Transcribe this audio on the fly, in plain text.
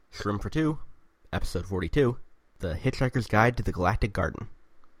Shroom for Two, episode 42, The Hitchhiker's Guide to the Galactic Garden.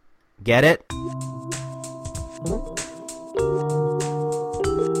 Get it?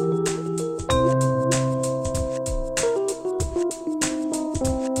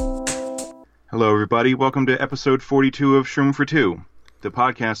 Hello, everybody. Welcome to episode 42 of Shroom for Two, the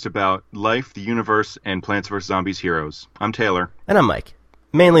podcast about life, the universe, and Plants vs. Zombies heroes. I'm Taylor. And I'm Mike.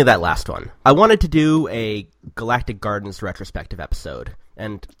 Mainly that last one. I wanted to do a Galactic Gardens retrospective episode,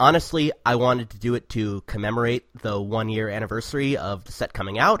 and honestly, I wanted to do it to commemorate the 1-year anniversary of the set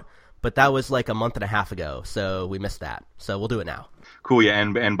coming out, but that was like a month and a half ago, so we missed that. So we'll do it now. Cool, yeah,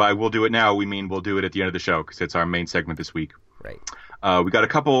 and by we'll do it now, we mean we'll do it at the end of the show, because it's our main segment this week. Right. We got a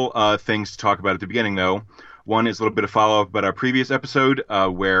couple things to talk about at the beginning, though. One is a little bit of follow-up about our previous episode,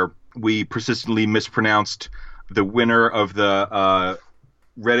 where we persistently mispronounced the winner of the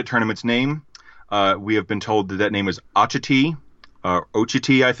Reddit tournament's name. We have been told that name is Ochiti,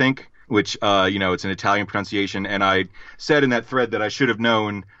 Ochiti, I think, which, it's an Italian pronunciation. And I said in that thread that I should have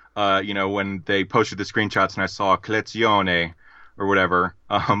known, when they posted the screenshots and I saw collezione or whatever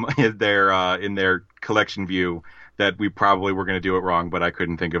in their collection view, that we probably were going to do it wrong, but I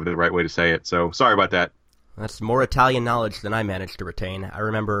couldn't think of the right way to say it. So sorry about that. That's more Italian knowledge than I managed to retain. I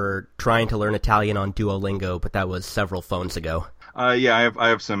remember trying to learn Italian on Duolingo, but that was several phones ago. Yeah, I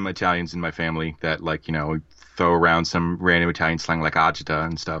have some Italians in my family that, throw around some random Italian slang like agita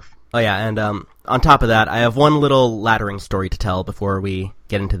and stuff. Oh, yeah, and on top of that, I have one little laddering story to tell before we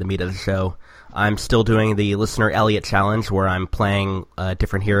get into the meat of the show. I'm still doing the Listener Elliot Challenge, where I'm playing a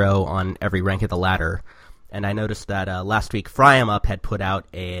different hero on every rank of the ladder. And I noticed that last week, Fry'em had put out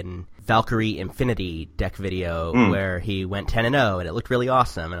an Valkyrie Infinity deck video where he went 10-0, and it looked really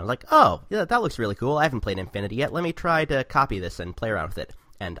awesome. And I was like, oh, yeah, that looks really cool. I haven't played Infinity yet. Let me try to copy this and play around with it.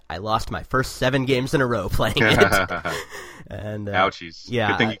 And I lost my first 7 games in a row playing it. And ouchies. Yeah,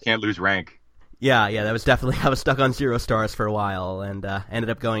 good thing you can't lose rank. Yeah, that was definitely, I was stuck on 0 stars for a while, and ended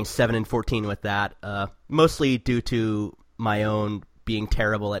up going 7-14 with that, mostly due to my own being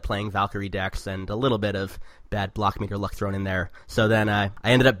terrible at playing Valkyrie decks and a little bit of bad block meter luck thrown in there. So then I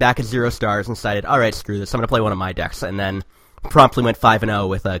ended up back at 0 stars and decided, all right, screw this, I'm going to play one of my decks, and then promptly went 5-0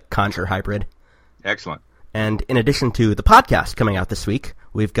 with a Conjure hybrid. Excellent. And in addition to the podcast coming out this week,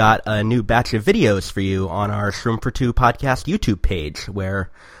 we've got a new batch of videos for you on our Shroom for Two podcast YouTube page, where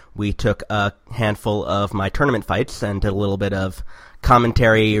we took a handful of my tournament fights and did a little bit of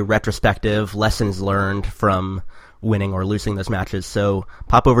commentary, retrospective, lessons learned from winning or losing those matches. So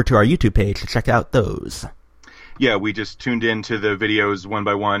pop over to our YouTube page to check out those. Yeah, we just tuned into the videos one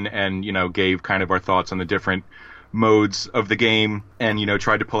by one and, gave kind of our thoughts on the different modes of the game and,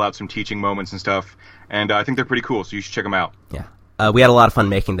 tried to pull out some teaching moments and stuff. And I think they're pretty cool, so you should check them out. Yeah. We had a lot of fun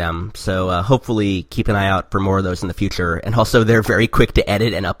making them, so hopefully keep an eye out for more of those in the future. And also, they're very quick to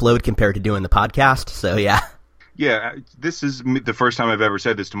edit and upload compared to doing the podcast, so yeah. Yeah, this is the first time I've ever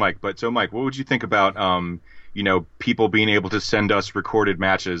said this to Mike. But so, Mike, what would you think about, people being able to send us recorded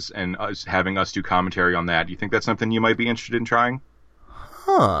matches and us having us do commentary on that? Do you think that's something you might be interested in trying?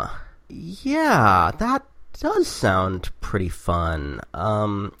 Huh. Yeah, that does sound pretty fun.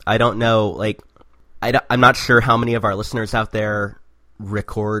 I don't know, I'm not sure how many of our listeners out there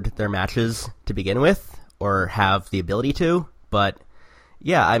record their matches to begin with, or have the ability to, but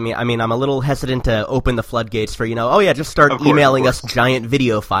yeah, I mean, I'm a little hesitant to open the floodgates for, just start emailing us giant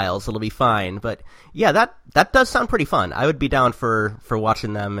video files, it'll be fine, but yeah, that does sound pretty fun. I would be down for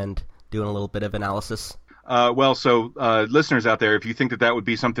watching them and doing a little bit of analysis. Listeners out there, if you think that would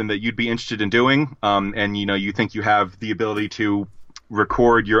be something that you'd be interested in doing, and you think you have the ability to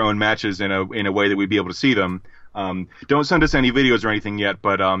record your own matches in a way that we'd be able to see them, don't send us any videos or anything yet,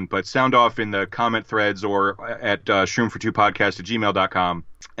 but sound off in the comment threads or at shroomfortwopodcast@gmail.com,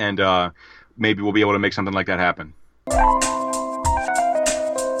 and maybe we'll be able to make something like that happen.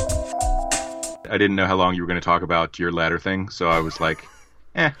 I didn't know how long you were going to talk about your ladder thing, so I was like,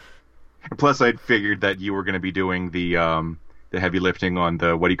 Plus, I figured that you were going to be doing the heavy lifting on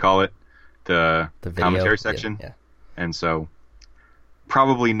the, what do you call it? The video, commentary section. Yeah. And so,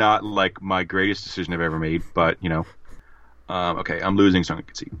 probably not like my greatest decision I've ever made, but, okay, I'm losing, so I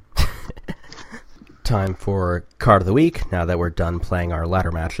can see. Time for card of the week, now that we're done playing our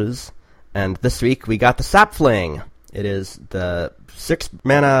ladder matches. And this week, we got the Sap Fling. It is the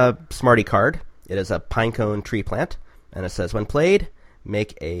 6-mana Smarty card. It is a Pinecone tree plant, and it says, when played,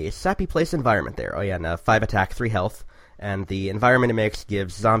 make a sappy place environment there. Oh yeah, and 5 attack, 3 health, and the environment it makes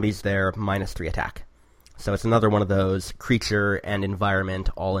gives zombies there -3 attack. So it's another one of those creature and environment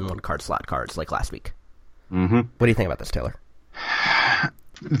all in one card slot cards like last week. Mm-hmm. What do you think about this, Taylor?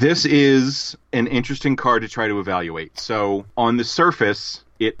 This is an interesting card to try to evaluate. So on the surface,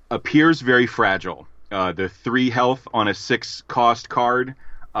 it appears very fragile. The 3 health on a 6 cost card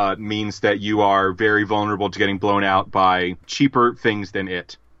means that you are very vulnerable to getting blown out by cheaper things than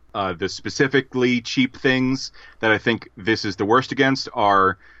it. The specifically cheap things that I think this is the worst against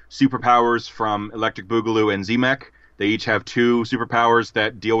are superpowers from Electric Boogaloo and Z-Mech. They each have 2 superpowers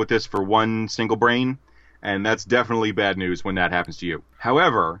that deal with this for 1 single brain, and that's definitely bad news when that happens to you.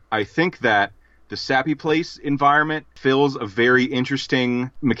 However, I think that the Sappy Place environment fills a very interesting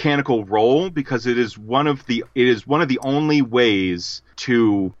mechanical role because it is one of the only ways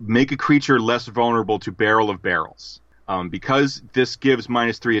to make a creature less vulnerable to Barrel of Barrels. Because this gives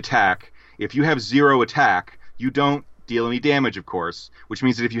 -3 attack, if you have 0 attack, you don't deal any damage, of course, which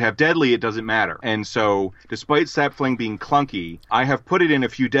means that if you have deadly, it doesn't matter. And so, despite Sap Fling being clunky, I have put it in a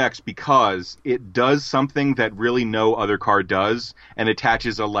few decks because it does something that really no other card does, and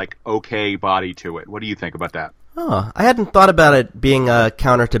attaches a, okay body to it. What do you think about that? Oh, I hadn't thought about it being a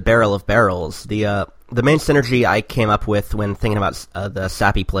counter to Barrel of Barrels. The main synergy I came up with when thinking about the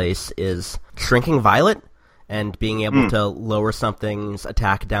Sappy Place is Shrinking Violet, and being able to lower something's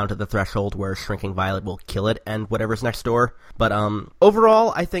attack down to the threshold where Shrinking Violet will kill it and whatever's next door. But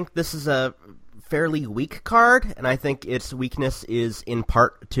overall, I think this is a fairly weak card, and I think its weakness is in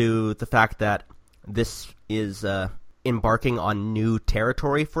part to the fact that this is embarking on new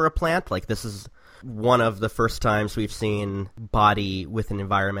territory for a plant. This is one of the first times we've seen body with an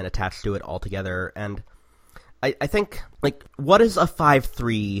environment attached to it altogether, and I think, what is a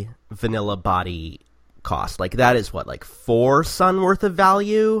 5/3 vanilla body cost? That is what, 4 sun worth of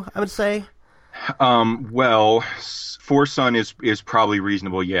value, I would say? Well, 4 sun is probably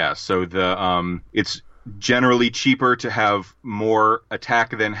reasonable, yeah. So it's generally cheaper to have more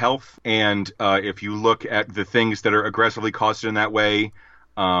attack than health, and if you look at the things that are aggressively costed in that way...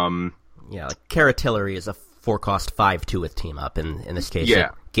 Caratillery is a 4-cost 5/2 with Team Up, and in this case it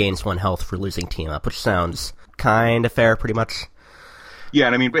gains 1 health for losing Team Up, which sounds kind of fair, pretty much. Yeah,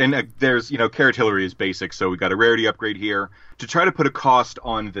 and there's, Caratillery is basic, so we got a rarity upgrade here. To try to put a cost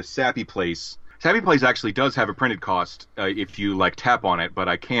on the Sappy Place actually does have a printed cost if you, tap on it, but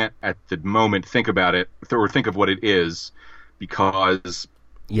I can't at the moment think about it, or think of what it is, because...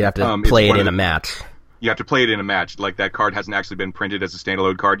 You have to play it in a match. You have to play it in a match. That card hasn't actually been printed as a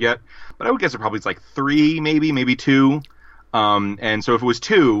standalone card yet, but I would guess it probably is 3, maybe 2. And so if it was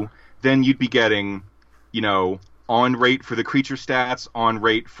 2, then you'd be getting, on rate for the creature stats, on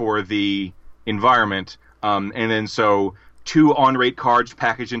rate for the environment, and then so 2 on rate cards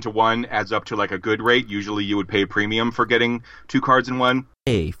packaged into 1 adds up to a good rate. Usually you would pay a premium for getting 2 cards in 1.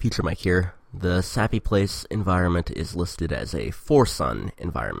 Hey, Future Mike here. The Sappy Place environment is listed as a 4-sun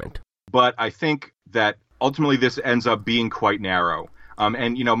environment. But I think that ultimately this ends up being quite narrow.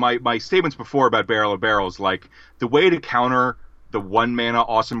 And my statements before about Barrel of Barrels, the way to counter the 1 mana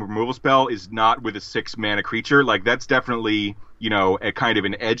awesome removal spell is not with a 6 mana creature. That's definitely, a kind of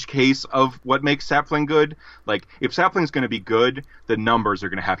an edge case of what makes Sap Fling good. If Sap Fling's going to be good, the numbers are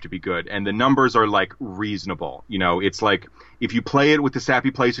going to have to be good. And the numbers are, reasonable. It's if you play it with the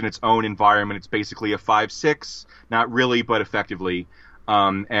Sappy Place in its own environment, it's basically a 5/6. Not really, but effectively.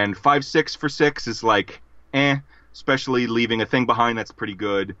 And 5/6 for 6 is especially leaving a thing behind, that's pretty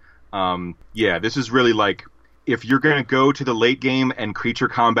good. This is really if you're going to go to the late game and creature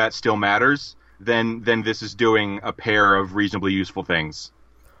combat still matters, then this is doing a pair of reasonably useful things.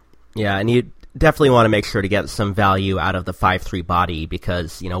 Yeah, and you definitely want to make sure to get some value out of the 5/3 body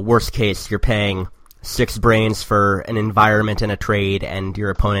because, worst case, you're paying 6 brains for an environment in a trade and your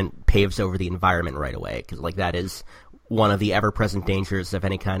opponent paves over the environment right away, because that is one of the ever-present dangers of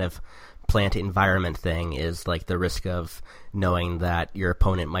any kind of plant environment thing is the risk of knowing that your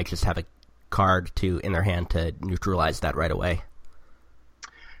opponent might just have a card in their hand to neutralize that right away.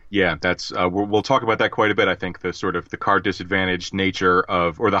 Yeah, that's we'll talk about that quite a bit. I think the sort of the card disadvantage nature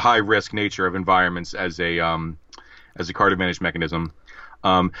of, or the high risk nature of environments as a card advantage mechanism.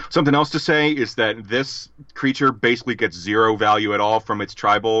 Something else to say is that this creature basically gets 0 value at all from its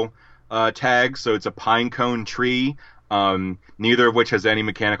tribal tag, so it's a pinecone tree. Neither of which has any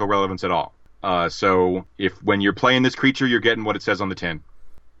mechanical relevance at all. So when you're playing this creature, you're getting what it says on the tin.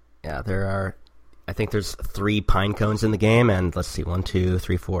 Yeah, I think there's 3 pine cones in the game, and let's see, 1, 2,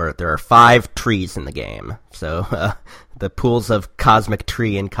 3, 4. There are 5 trees in the game. So the pools of Cosmic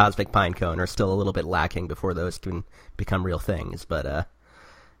Tree and Cosmic Pine Cone are still a little bit lacking before those can become real things. But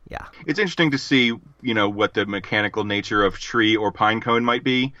yeah, it's interesting to see, what the mechanical nature of tree or pine cone might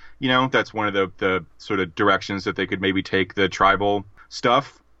be. That's one of the sort of directions that they could maybe take the tribal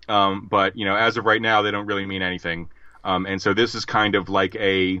stuff. But as of right now, they don't really mean anything. And so this is kind of like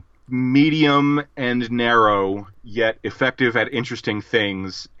a medium and narrow, yet effective at interesting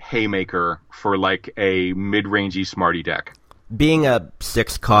things, Haymaker for like a mid-rangey Smarty deck. Being a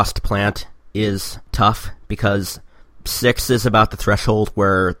 6-cost plant is tough because 6 is about the threshold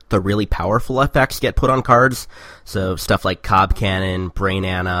where the really powerful effects get put on cards. So stuff like Cob Cannon, Brain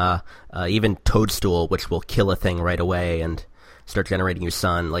Anna, even Toadstool, which will kill a thing right away and start generating you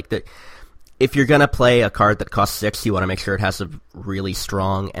Sun. If you're going to play a card that costs 6, you want to make sure it has a really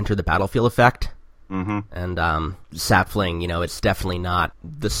strong enter the battlefield effect. Mm-hmm. And Sap Fling, it's definitely not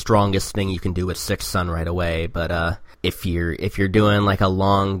the strongest thing you can do with 6 Sun right away. But if you're doing like a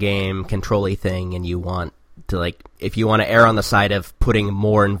long game control-y thing and you want to if you want to err on the side of putting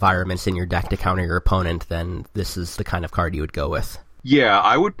more environments in your deck to counter your opponent, then this is the kind of card you would go with. Yeah,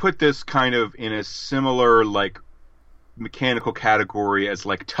 I would put this kind of in a similar mechanical category as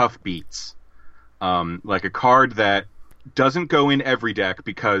Tough Beats. Like a card that doesn't go in every deck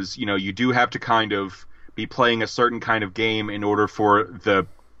because, you do have to kind of be playing a certain kind of game in order for the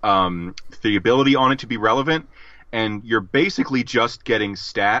ability on it to be relevant, and you're basically just getting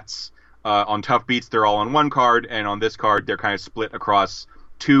stats. On Tough Beats, they're all on one card, and on this card, they're kind of split across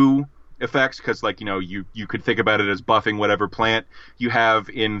 2 effects, because, you could think about it as buffing whatever plant you have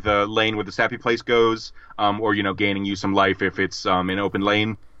in the lane where the Sappy Place goes, or, gaining you some life if it's in open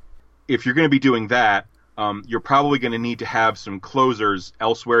lane. If you're going to be doing that, you're probably going to need to have some closers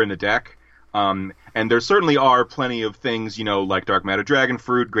elsewhere in the deck. And there certainly are plenty of things, like Dark Matter Dragon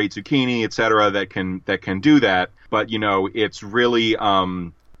Fruit, Great Zucchini, etc., that can do that. But, it's really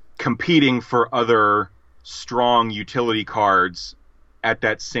competing for other strong utility cards at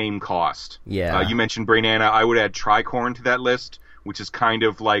that same cost. Yeah. You mentioned Brain Anna. I would add Tricorn to that list, which is kind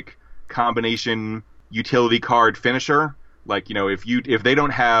of like combination utility card finisher. If they don't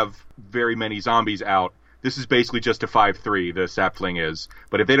have very many zombies out, this is basically just a 5/3, the Sap Fling is.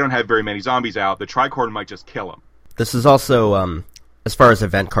 But if they don't have very many zombies out, the Tricorn might just kill them. This is also, as far as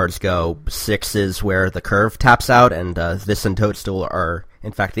event cards go, 6 is where the curve taps out, and this and Toadstool are,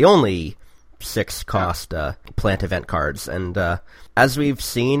 in fact, the only 6-cost plant event cards. And as we've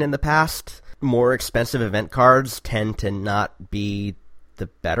seen in the past, more expensive event cards tend to not be the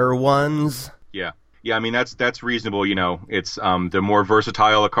better ones. Yeah. Yeah, I mean, that's reasonable, It's the more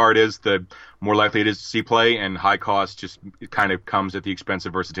versatile a card is, the more likely it is to see play, and high cost just kind of comes at the expense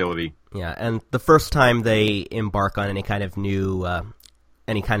of versatility. Yeah, and the first time they embark on any kind of new,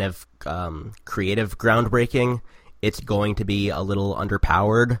 creative groundbreaking, it's going to be a little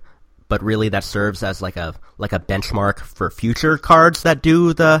underpowered, but really that serves as like a benchmark for future cards that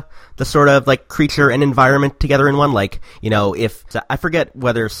do the sort of creature and environment together in one. If I forget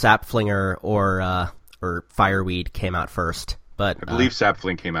whether Sap Flinger or Fireweed came out first, but I believe Sap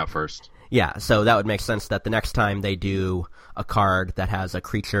Fling came out first. Yeah, so that would make sense that the next time they do a card that has a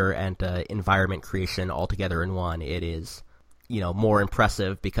creature and environment creation all together in one, it is more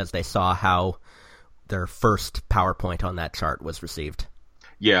impressive because they saw how their first PowerPoint on that chart was received.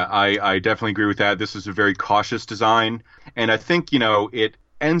 Yeah, I definitely agree with that. This is a very cautious design, and I think, it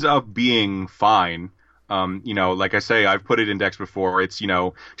ends up being fine. Like I say, I've put it in decks before. It's,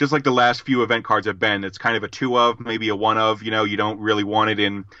 just like the last few event cards have been, it's kind of a 2 of, maybe a 1 of, you don't really want it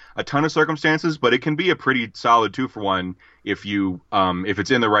in a ton of circumstances, but it can be a pretty solid 2 for 1 if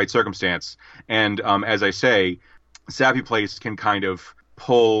it's in the right circumstance. And, as I say, Sappy Place can kind of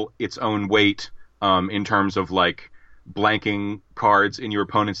pull its own weight, in terms of blanking cards in your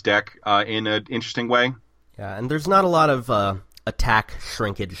opponent's deck in an interesting way. Yeah, and there's not a lot of attack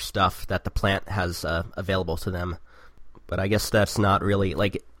shrinkage stuff that the plant has available to them. But I guess that's not really,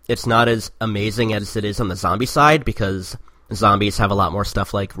 it's not as amazing as it is on the zombie side, because zombies have a lot more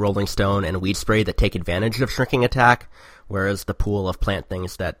stuff like Rolling Stone and Weed Spray that take advantage of shrinking attack, whereas the pool of plant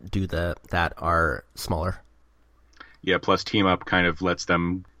things that do that are smaller. Yeah, plus Team Up kind of lets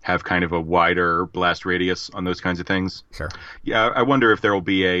them have kind of a wider blast radius on those kinds of things. Sure. Yeah, I wonder if there will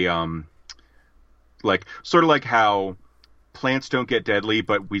be a, sort of like how plants don't get deadly,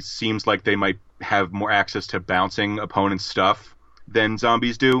 but seems like they might have more access to bouncing opponents' stuff than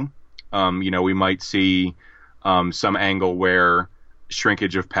zombies do. We might see some angle where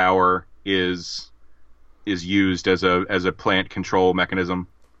shrinkage of power is used as a plant control mechanism.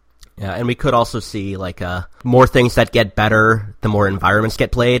 Yeah, and we could also see more things that get better the more environments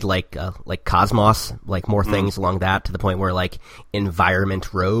get played, like Cosmos, more things along that, to the point where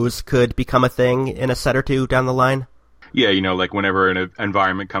environment rows could become a thing in a set or two down the line. Yeah, whenever an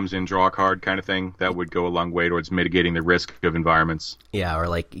environment comes in, draw a card kind of thing, that would go a long way towards mitigating the risk of environments. Yeah,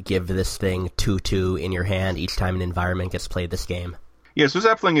 or give this thing 2/2 in your hand each time an environment gets played this game. Yeah, so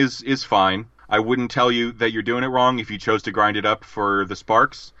Sap Fling is fine. I wouldn't tell you that you're doing it wrong if you chose to grind it up for the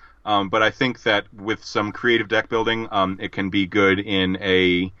sparks. But I think that with some creative deck building, it can be good in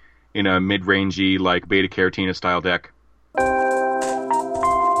a mid-rangey like Beta Carotena style deck.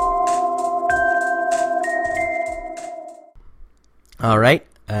 All right,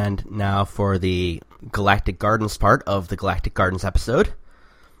 and now for the Galactic Gardens part of the Galactic Gardens episode.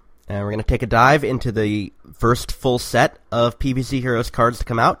 And we're going to take a dive into the first full set of PvZ Heroes cards to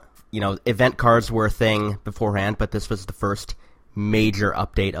come out. Event cards were a thing beforehand, but this was the first major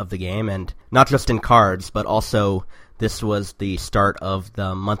update of the game, and not just in cards, but also this was the start of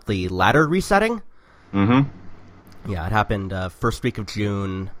the monthly ladder resetting. Mm-hmm. Yeah, it happened first week of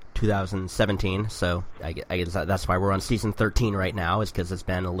June 2017, so I guess that's why we're on Season 13 right now, is because it's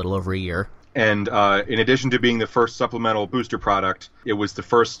been a little over a year. And in addition to being the first supplemental booster product, it was the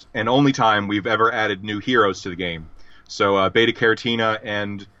first and only time we've ever added new heroes to the game. So Beta Carotena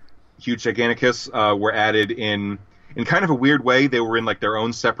and Huge Giganticus were added in kind of a weird way. They were in like their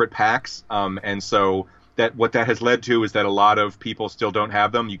own separate packs, and so what that has led to is that a lot of people still don't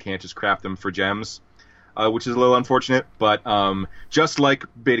have them. You can't just craft them for gems. Which is a little unfortunate, but just like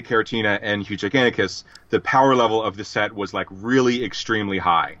Beta Carotena and Huge Giganticus, the power level of the set was like really extremely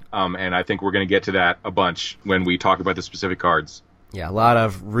high, and I think we're going to get to that a bunch when we talk about the specific cards. Yeah, a lot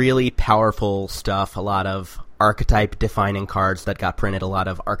of really powerful stuff, a lot of archetype-defining cards that got printed, a lot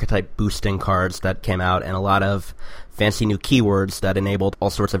of archetype-boosting cards that came out, and a lot of fancy new keywords that enabled all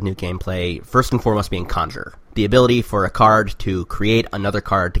sorts of new gameplay, first and foremost being Conjure. The ability for a card to create another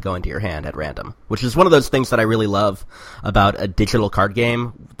card to go into your hand at random, which is one of those things that I really love about a digital card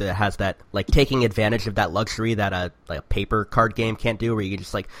game that has that, like, taking advantage of that luxury that a paper card game can't do, where you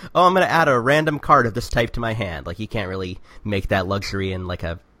just like, oh, I'm going to add a random card of this type to my hand. Like, you can't really make that luxury in, like,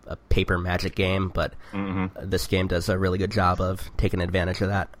 a paper Magic game, but this game does a really good job of taking advantage of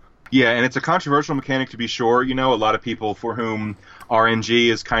that. Yeah, and it's a controversial mechanic to be sure. A lot of people for whom RNG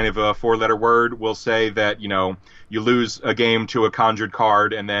is kind of a four-letter word will say that, you lose a game to a conjured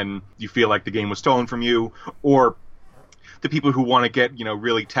card and then you feel like the game was stolen from you. Or the people who want to get,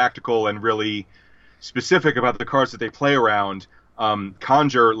 really tactical and really specific about the cards that they play around,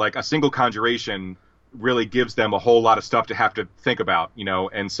 conjure, like a single conjuration really gives them a whole lot of stuff to have to think about,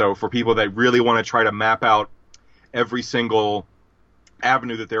 And so for people that really want to try to map out every single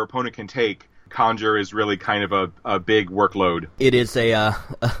avenue that their opponent can take, Conjure is really kind of a big workload. It is a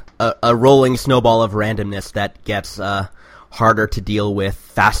rolling snowball of randomness that gets harder to deal with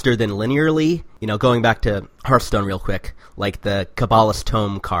faster than linearly. Going back to Hearthstone real quick, like the Kabbalist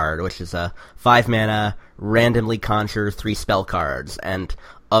Tome card, which is a 5-mana, randomly conjure 3 spell cards, and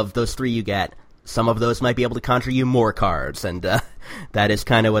of those 3 you get, some of those might be able to conjure you more cards, and that is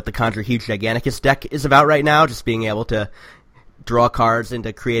kind of what the Conjure Huge Giganticus deck is about right now, just being able to draw cards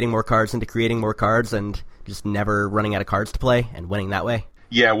into creating more cards into creating more cards, and just never running out of cards to play and winning that way.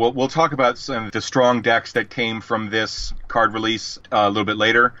 Yeah, we'll talk about some of the strong decks that came from this card release a little bit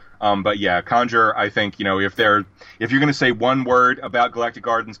later. But yeah, Conjure, I think, if you're going to say one word about Galactic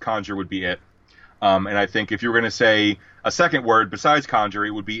Gardens, Conjure would be it. And I think if you were going to say a second word besides Conjure,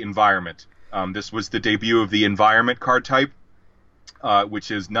 it would be Environment. This was the debut of the Environment card type,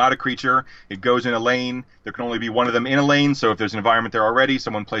 which is not a creature. It goes in a lane. There can only be one of them in a lane, so if there's an environment there already,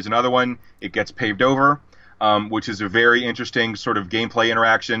 someone plays another one, it gets paved over, which is a very interesting sort of gameplay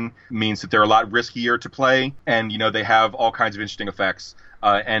interaction. Means that they're a lot riskier to play, and, they have all kinds of interesting effects.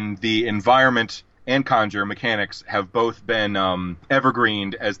 And the Environment and Conjure mechanics have both been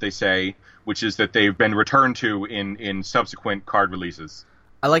evergreened, as they say, which is that they've been returned to in subsequent card releases.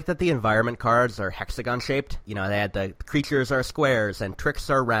 I like that the environment cards are hexagon-shaped. They had the creatures are squares and tricks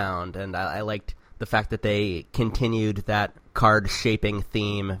are round, and I liked the fact that they continued that card-shaping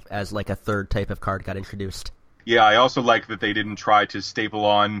theme as like a third type of card got introduced. Yeah, I also like that they didn't try to staple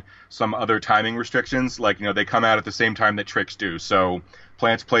on some other timing restrictions. Like, they come out at the same time that tricks do. So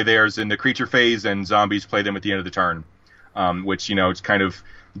plants play theirs in the creature phase, and zombies play them at the end of the turn, which, it's kind of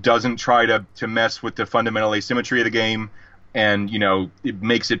doesn't try to mess with the fundamental asymmetry of the game. And, it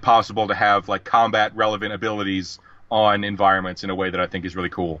makes it possible to have, like, combat-relevant abilities on environments in a way that I think is really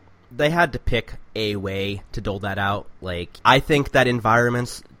cool. They had to pick a way to dole that out. Like, I think that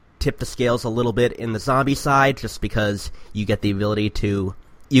environments tip the scales a little bit in the zombie side, just because you get the ability to...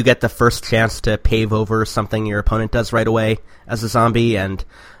 You get the first chance to pave over something your opponent does right away as a zombie, and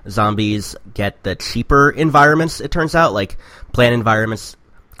zombies get the cheaper environments, it turns out. Like, plant environments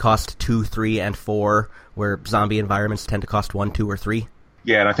cost 2, 3, and 4, where zombie environments tend to cost 1, 2, or 3.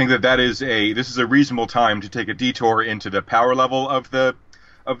 Yeah, and I think this is a reasonable time to take a detour into the power level of the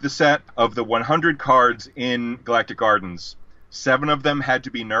set. Of the 100 cards in Galactic Gardens, 7 of them had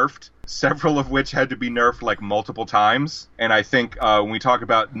to be nerfed, several of which had to be nerfed like multiple times. And I think when we talk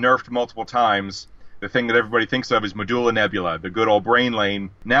about nerfed multiple times, the thing that everybody thinks of is Medulla Nebula, the good old brain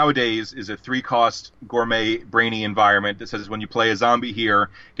lane. Nowadays is a 3-cost gourmet brainy environment that says when you play a zombie here,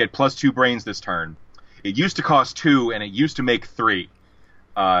 get +2 brains this turn. It used to cost 2, and it used to make 3.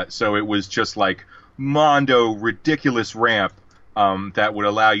 So it was just like mondo ridiculous ramp that would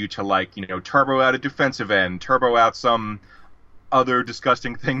allow you to, like, you know, turbo out a defensive end, turbo out some other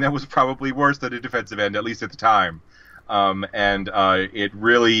disgusting thing that was probably worse than a defensive end, at least at the time. And it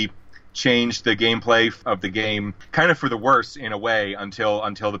really changed the gameplay of the game kind of for the worse in a way until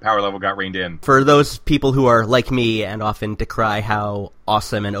the power level got reined in. For those people who are like me and often decry how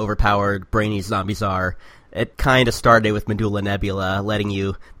awesome and overpowered brainy zombies are, it kind of started with Medulla Nebula, letting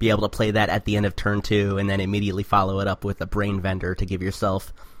you be able to play that at the end of turn 2 and then immediately follow it up with a brain vendor to give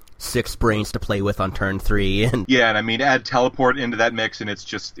yourself 6 brains to play with on turn 3. And yeah, and I mean, add teleport into that mix and it's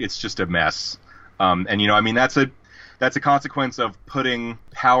just a mess. And you know, I mean, that's a consequence of putting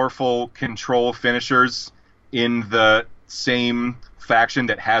powerful control finishers in the same faction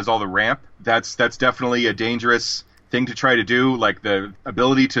that has all the ramp. That's definitely a dangerous thing to try to do. Like, the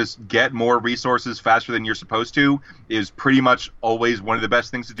ability to get more resources faster than you're supposed to is pretty much always one of the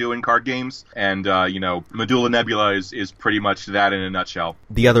best things to do in card games. And, you know, Medulla Nebula is pretty much that in a nutshell.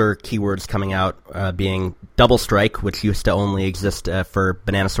 The other keywords coming out being Double Strike, which used to only exist for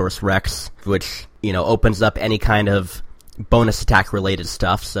Bananosaurus Rex, which, you know, opens up any kind of bonus attack related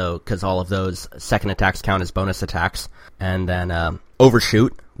stuff, so because all of those second attacks count as bonus attacks. And then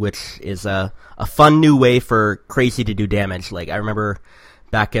Overshoot, which is a fun new way for Crazy to do damage. Like, I remember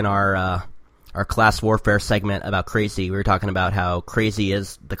back in our class warfare segment about Crazy, we were talking about how Crazy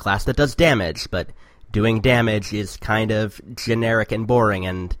is the class that does damage, but doing damage is kind of generic and boring,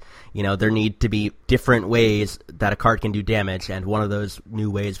 and, you know, there need to be different ways that a card can do damage, and one of those new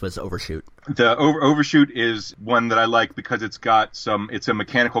ways was Overshoot. The Overshoot is one that I like because it's a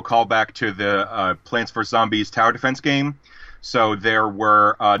mechanical callback to the Plants vs. Zombies tower defense game. So there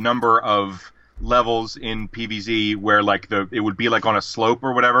were a number of levels in PvZ where, like, it would be like on a slope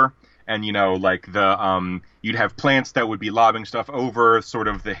or whatever, and, you know, like you'd have plants that would be lobbing stuff over sort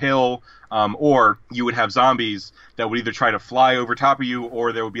of the hill, or you would have zombies that would either try to fly over top of you,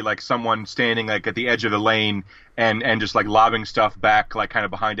 or there would be like someone standing like at the edge of the lane and just like lobbing stuff back, like kind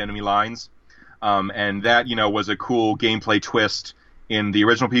of behind enemy lines. And that, you know, was a cool gameplay twist in the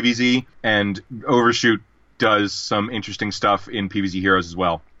original PvZ, and Overshoot does some interesting stuff in PvZ Heroes as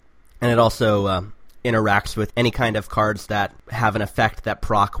well. And it also interacts with any kind of cards that have an effect that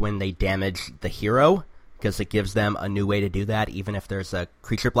proc when they damage the hero, because it gives them a new way to do that, even if there's a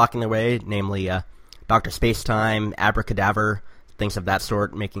creature blocking their way, namely Dr. Spacetime, Abracadaver, things of that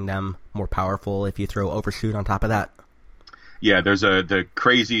sort, making them more powerful if you throw Overshoot on top of that. Yeah, there's the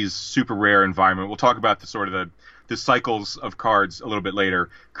Crazy's super rare environment. We'll talk about the cycles of cards a little bit later.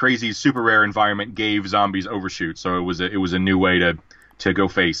 Crazy's super rare environment gave zombies Overshoot, so it was a new way to go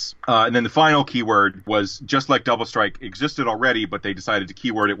face. And then the final keyword was, just like Double Strike existed already, but they decided to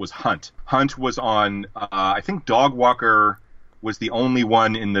keyword it, was Hunt. Hunt was on, I think Dogwalker was the only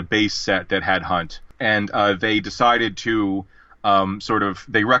one in the base set that had Hunt. And they decided to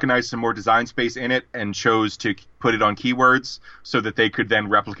they recognized some more design space in it and chose to put it on keywords so that they could then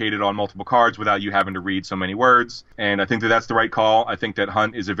replicate it on multiple cards without you having to read so many words. And I think that that's the right call. I think that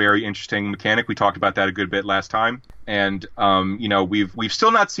Hunt is a very interesting mechanic. We talked about that a good bit last time. And, you know, we've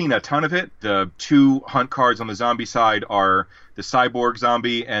still not seen a ton of it. The 2 Hunt cards on the zombie side are the Cyborg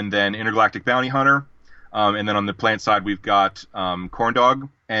Zombie and then Intergalactic Bounty Hunter. And then on the plant side, we've got Corndog.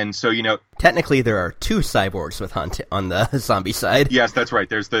 And so, you know, technically there are 2 cyborgs with Hunt on the zombie side. Yes, that's right.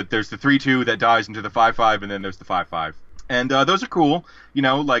 There's the 3/2 that dies into the 5/5, and then there's the 5/5. And those are cool. You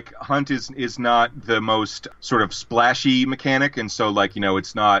know, like, Hunt is not the most sort of splashy mechanic, and so, like, you know,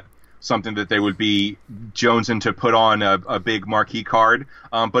 it's not something that they would be jonesing to put on a big marquee card.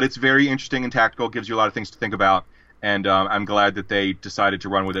 But it's very interesting and tactical, gives you a lot of things to think about, and I'm glad that they decided to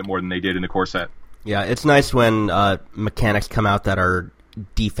run with it more than they did in the core set. Yeah, it's nice when mechanics come out that are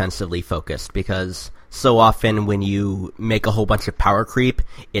defensively focused, because so often when you make a whole bunch of power creep,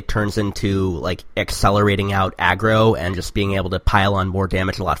 it turns into, like, accelerating out aggro and just being able to pile on more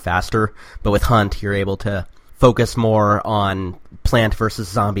damage a lot faster. But with Hunt, you're able to focus more on plant versus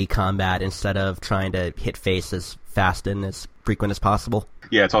zombie combat instead of trying to hit face as fast and as frequent as possible.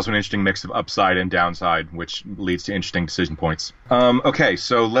 Yeah, it's also an interesting mix of upside and downside, which leads to interesting decision points. Okay,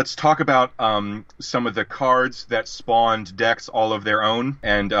 so let's talk about some of the cards that spawned decks all of their own.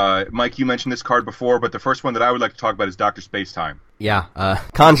 And Mike, you mentioned this card before, but the first one that I would like to talk about is Dr. Spacetime. Yeah,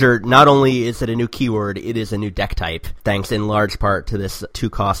 Conjure, not only is it a new keyword, it is a new deck type, thanks in large part to this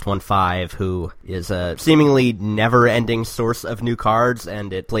 2-cost 1/5, who is a seemingly never-ending source of new cards,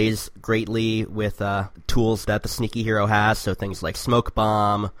 and it plays greatly with tools that the Sneaky Hero has, so things like Smoke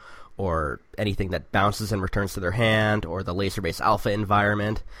Bomb, or anything that bounces and returns to their hand, or the Laser-Base Alpha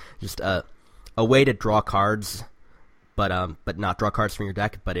environment. Just a way to draw cards, but not draw cards from your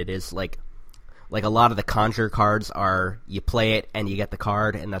deck, but it is like a lot of the Conjure cards are, you play it and you get the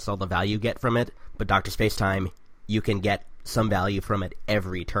card, and that's all the value you get from it. But Dr. Spacetime, you can get some value from it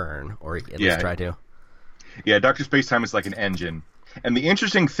every turn, or at least try to. Yeah, Dr. Spacetime is like an engine. And the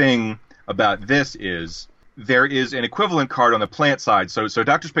interesting thing about this is there is an equivalent card on the plant side. So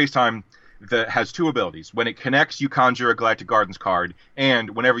Dr. Spacetime has two abilities. When it connects, you conjure a Galactic Gardens card,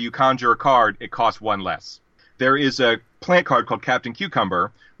 and whenever you conjure a card, it costs one less. There is a plant card called Captain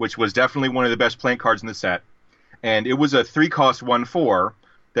Cucumber, which was definitely one of the best plant cards in the set. And it was a 3-cost 1/4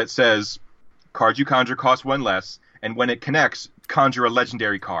 that says, cards you conjure cost one less, and when it connects, conjure a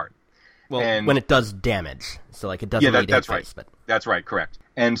legendary card. Well, and when it does damage. So, like, it doesn't really that's right. But... That's right, correct.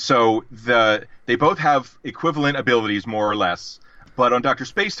 And so they both have equivalent abilities, more or less. But on Dr.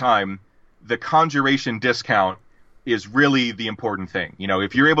 Spacetime, the conjuration discount is really the important thing. You know,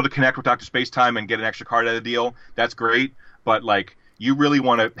 if you're able to connect with Dr. Spacetime and get an extra card out of the deal, that's great. But, like, you really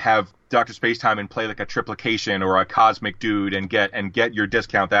want to have Dr. Spacetime and play like a Triplication or a Cosmic Dude and get your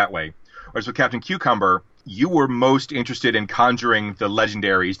discount that way. Whereas with Captain Cucumber, you were most interested in conjuring the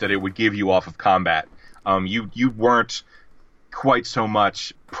legendaries that it would give you off of combat. You weren't quite so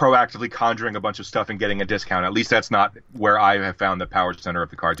much proactively conjuring a bunch of stuff and getting a discount. At least that's not where I have found the power center of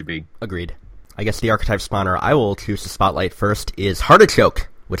the card to be. Agreed. I guess the archetype spawner I will choose to spotlight first is Heartachoke,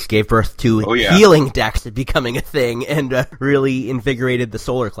 which gave birth to healing decks becoming a thing and really invigorated the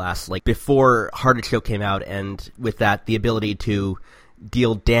Solar class. Like, before Heartachoke came out, and with that, the ability to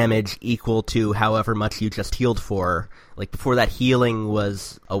deal damage equal to however much you just healed for. Like, before that, healing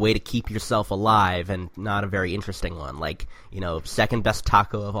was a way to keep yourself alive and not a very interesting one. Like, you know, second best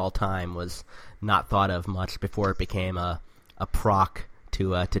taco of all time was not thought of much before it became a proc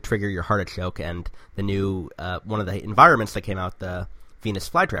to trigger your Heartachoke, and the new one of the environments that came out, the Venus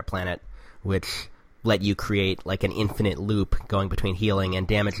Flytrap planet, which let you create like an infinite loop going between healing and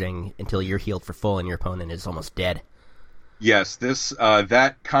damaging until you're healed for full and your opponent is almost dead. Yes,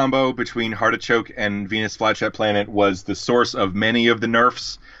 that combo between Heartachoke and Venus Flytrap planet was the source of many of the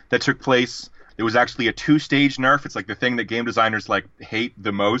nerfs that took place. It was actually a 2-stage nerf. It's like the thing that game designers like hate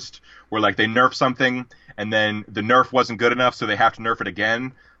the most, where like they nerf something and then the nerf wasn't good enough, so they have to nerf it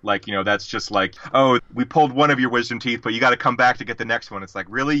again. Like, you know, that's just like, oh, we pulled one of your wisdom teeth, but you got to come back to get the next one. It's like,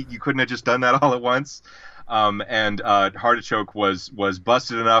 really? You couldn't have just done that all at once? And Heartachoke was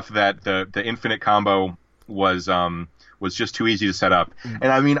busted enough that the infinite combo was just too easy to set up. And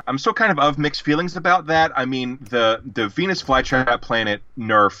I mean, I'm still kind of mixed feelings about that. I mean, the Venus Flytrap planet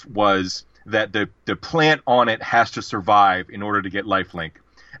nerf was that the plant on it has to survive in order to get lifelink.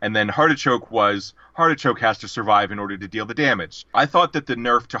 And then Heartachoke has to survive in order to deal the damage. I thought that the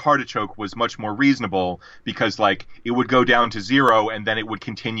nerf to Heartachoke was much more reasonable because, like, it would go down to 0 and then it would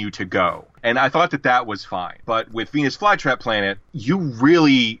continue to go. And I thought that was fine. But with Venus Flytrap planet, you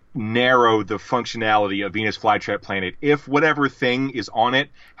really narrow the functionality of Venus Flytrap planet if whatever thing is on it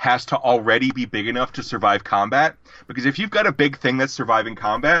has to already be big enough to survive combat. Because if you've got a big thing that's surviving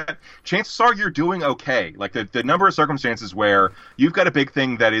combat, chances are you're doing okay. Like, the number of circumstances where you've got a big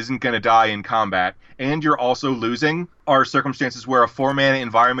thing that isn't going to die in combat and you're also losing are circumstances where a 4-mana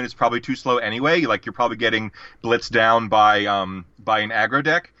environment is probably too slow anyway. Like, you're probably getting blitzed down by an aggro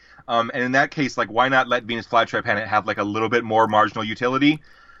deck. And in that case, like, why not let Venus Flytrap planet have like a little bit more marginal utility?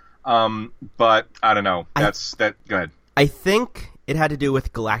 But I don't know. Go ahead. I think it had to do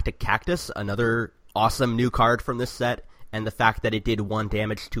with Galactic Cactus, another awesome new card from this set, and the fact that it did 1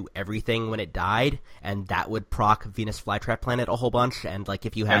 damage to everything when it died, and that would proc Venus Flytrap planet a whole bunch. And like,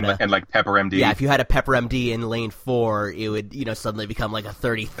 if you had and like Pepper MD, if you had a Pepper MD in lane 4, it would, you know, suddenly become like a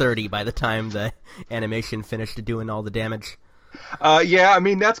 30-30 by the time the animation finished doing all the damage. Yeah, I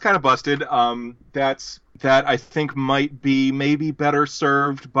mean, that's kind of busted. That I think might be maybe better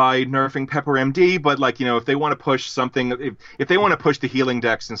served by nerfing Pepper MD, but like, you know, if they want to push something, if they want to push the healing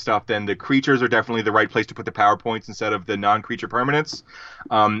decks and stuff, then the creatures are definitely the right place to put the power points instead of the non-creature permanents.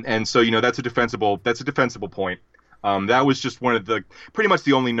 And so, you know, that's a defensible point. That was just one of the pretty much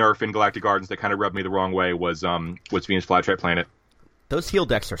the only nerf in Galactic Gardens that kind of rubbed me the wrong way was Venus Flytrap planet. Those heal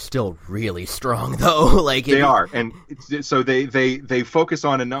decks are still really strong, though. Like they are, and so they focus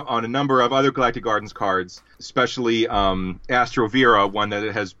on a number of other Galactic Gardens cards, especially Astro Vera, one that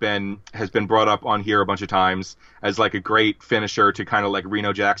has been brought up on here a bunch of times as like a great finisher to kind of like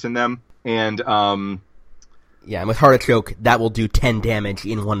Reno Jackson them, and yeah, and with Heartachoke, that will do 10 damage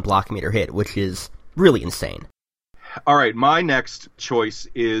in one block meter hit, which is really insane. All right, my next choice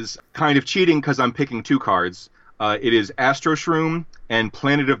is kind of cheating because I'm picking two cards. It is Astro Shroom and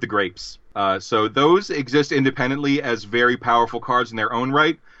Planet of the Grapes. So those exist independently as very powerful cards in their own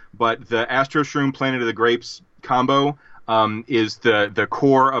right, but the Astro Shroom Planet of the Grapes combo is the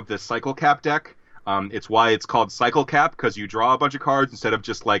core of the Cycle Cap deck. It's why it's called Cycle Cap, because you draw a bunch of cards instead of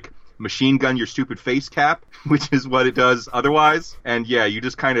just like machine gun your stupid face cap, which is what it does otherwise. And yeah, you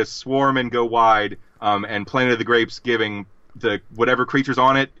just kind of swarm and go wide, and Planet of the Grapes giving the whatever creature's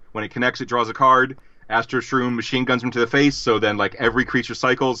on it, when it connects, it draws a card. Astro Shroom machine guns them to the face, so then like every creature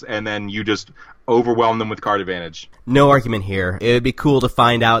cycles, and then you just overwhelm them with card advantage. No argument here. It would be cool to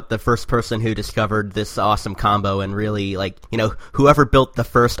find out the first person who discovered this awesome combo, and really, like, you know, whoever built the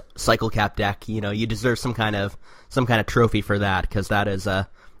first Cycle Cap deck, you know, you deserve some kind of trophy for that, because that is a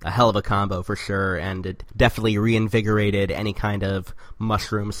hell of a combo for sure, and it definitely reinvigorated any kind of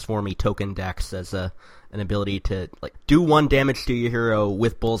mushroom swarmy token decks as an ability to like do 1 damage to your hero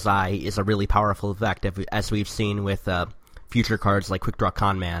with Bullseye is a really powerful effect, as we've seen with future cards like Quick Draw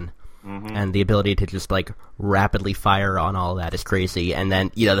Conman. Mm-hmm. And the ability to just like rapidly fire on all of that is crazy. And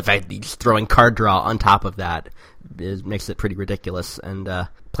then, you know, the fact that you're just throwing card draw on top of that makes it pretty ridiculous. And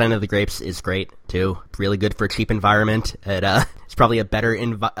Planet of the Grapes is great too. Really good for a cheap environment. It's probably a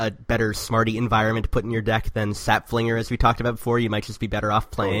better Smarty environment to put in your deck than Sap Flinger, as we talked about before. You might just be better off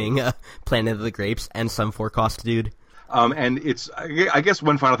playing Planet of the Grapes and some 4-cost dude. And it's, I guess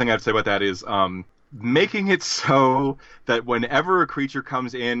one final thing I have to say about that is making it so that whenever a creature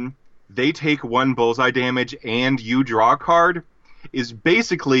comes in, they take 1 Bullseye damage and you draw a card is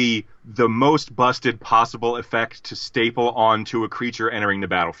basically the most busted possible effect to staple onto a creature entering the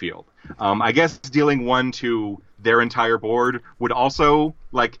battlefield. I guess dealing 1 to their entire board would also,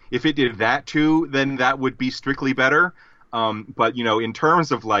 like, if it did that too, then that would be strictly better. But, you know, in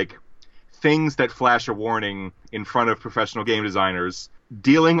terms of, like, things that flash a warning in front of professional game designers,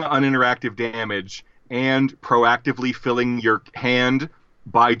 dealing uninteractive damage and proactively filling your hand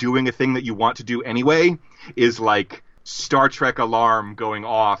by doing a thing that you want to do anyway is like Star Trek alarm going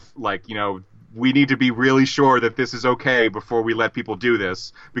off. Like, you know, we need to be really sure that this is okay before we let people do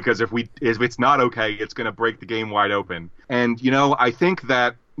this, because if it's not okay, it's going to break the game wide open. And, you know, I think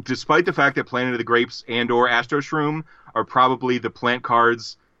that despite the fact that Planet of the Grapes and or Astro Shroom are probably the plant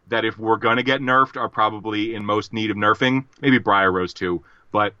cards that, if we're going to get nerfed, are probably in most need of nerfing, maybe Briar Rose too,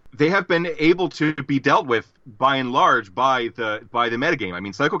 but they have been able to be dealt with by and large by the metagame. I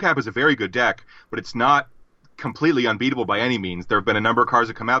mean, Cycle Cap is a very good deck, but it's not completely unbeatable by any means. There have been a number of cards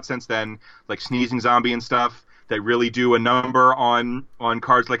that come out since then, like Sneezing Zombie and stuff, that really do a number on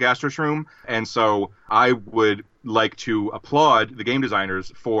cards like Astro Shroom. And so I would like to applaud the game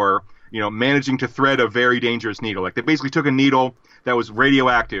designers for, you know, managing to thread a very dangerous needle. Like, they basically took a needle that was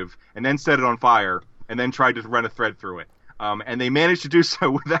radioactive and then set it on fire and then tried to run a thread through it. And they managed to do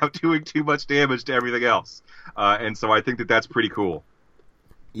so without doing too much damage to everything else. And so I think that that's pretty cool.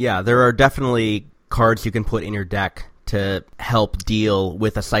 Yeah, there are definitely cards you can put in your deck to help deal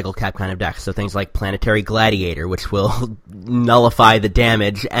with a Cycle Cap kind of deck. So things like Planetary Gladiator, which will nullify the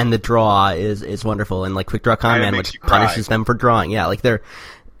damage, and the draw is wonderful. And like Quick Draw Conman, which punishes them for drawing. Yeah, like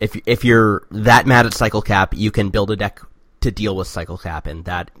if you're that mad at Cycle Cap, you can build a deck to deal with Cycle Cap, and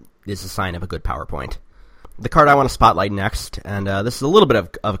that is a sign of a good PowerPoint. The card I want to spotlight next, and this is a little bit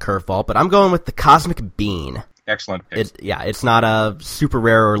of a curveball, but I'm going with the Cosmic Bean. Excellent. It's not a super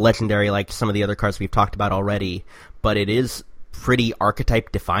rare or legendary like some of the other cards we've talked about already, but it is pretty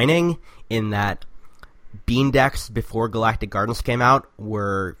archetype defining in that Bean decks before Galactic Gardens came out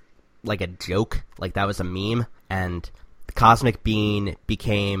were like a joke, like that was a meme, and the Cosmic Bean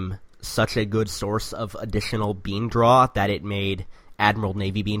became such a good source of additional bean draw that it made Admiral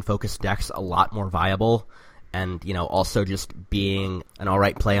Navy Bean focused decks a lot more viable. And, you know, also just being an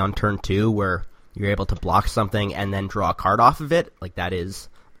alright play on turn 2 where you're able to block something and then draw a card off of it, like that is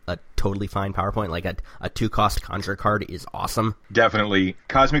a totally fine PowerPoint. Like a 2-cost Conjure card is awesome. Definitely.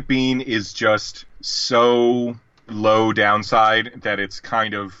 Cosmic Bean is just so low downside that it's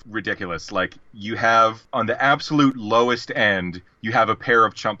kind of ridiculous. Like, you have, on the absolute lowest end, you have a pair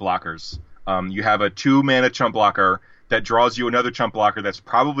of chump blockers. You have a 2-mana chump blocker that draws you another chump blocker that's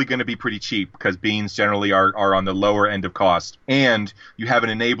probably going to be pretty cheap, because beans generally are on the lower end of cost. And you have an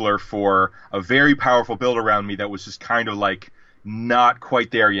enabler for a very powerful build around me that was just kind of like not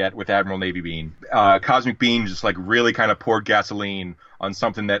quite there yet with Admiral Navy Bean. Cosmic Bean just like really kind of poured gasoline on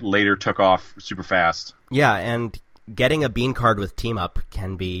something that later took off super fast. Yeah, and getting a bean card with Team Up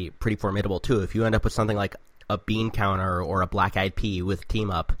can be pretty formidable too. If you end up with something like a bean counter or a black-eyed pea with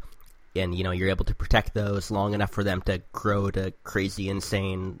Team Up, and you're able to protect those long enough for them to grow to crazy,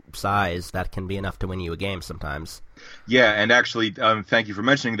 insane size, that can be enough to win you a game sometimes. Yeah, and actually, thank you for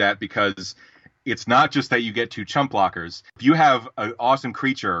mentioning that, because it's not just that you get 2 chump blockers. If you have an awesome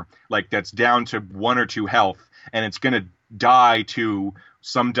creature like that's down to 1 or 2 health, and it's going to die to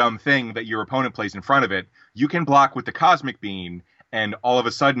some dumb thing that your opponent plays in front of it, you can block with the Cosmic Bean, and all of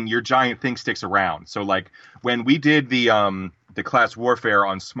a sudden your giant thing sticks around. So like when we did the class warfare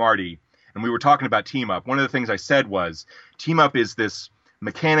on Smarty, and we were talking about Team Up, one of the things I said was Team Up is this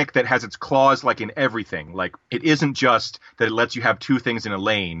mechanic that has its claws like in everything. Like, it isn't just that it lets you have 2 things in a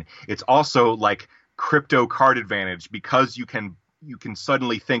lane. It's also like crypto card advantage, because you can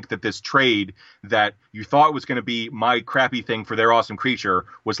suddenly think that this trade that you thought was going to be my crappy thing for their awesome creature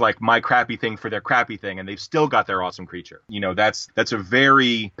was like my crappy thing for their crappy thing, and they've still got their awesome creature. That's a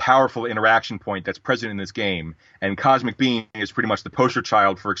very powerful interaction point that's present in this game, and Cosmic Bean is pretty much the poster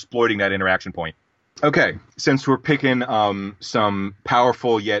child for exploiting that interaction point. Okay, since we're picking some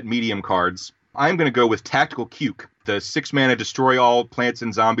powerful yet medium cards, I'm going to go with Tactical Cuke, the 6-mana destroy all plants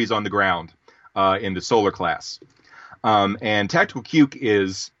and zombies on the ground in the Solar class. And Tactical Cuke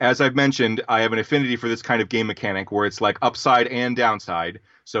is, as I've mentioned, I have an affinity for this kind of game mechanic where it's like upside and downside.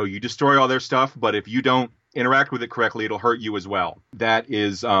 So you destroy all their stuff, but if you don't interact with it correctly, it'll hurt you as well. That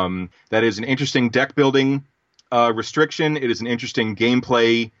is an interesting deck building restriction. It is an interesting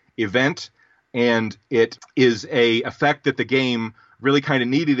gameplay event, and it is a effect that the game really kind of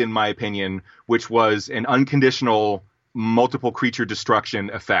needed, in my opinion, which was an unconditional multiple creature destruction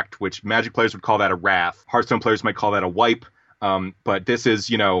effect, which Magic players would call that a wrath. Hearthstone players might call that a wipe. But this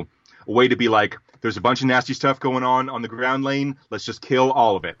is, a way to be like, there's a bunch of nasty stuff going on the ground lane. Let's just kill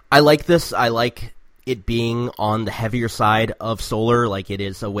all of it. I like this. I like it being on the heavier side of Solar. Like, it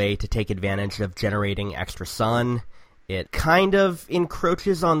is a way to take advantage of generating extra sun. It kind of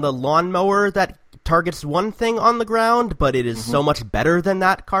encroaches on the lawnmower that targets one thing on the ground, but it is so much better than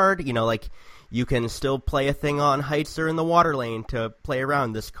that card. You can still play a thing on heights or in the water lane to play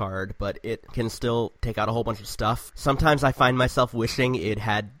around this card, but it can still take out a whole bunch of stuff. Sometimes I find myself wishing it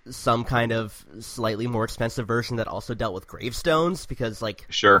had some kind of slightly more expensive version that also dealt with gravestones, because,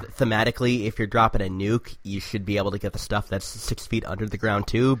 sure, thematically, if you're dropping a nuke, you should be able to get the stuff that's 6 feet under the ground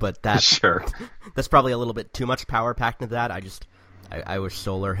too, but sure. That's probably a little bit too much power packed into that. I wish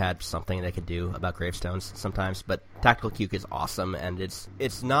Solar had something they could do about gravestones sometimes, but Tactical Cuke is awesome, and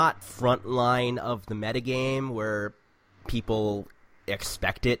it's not front line of the metagame where people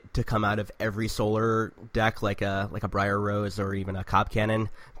expect it to come out of every Solar deck like a Briar Rose or even a Cob Cannon,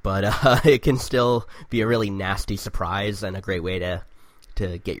 but it can still be a really nasty surprise and a great way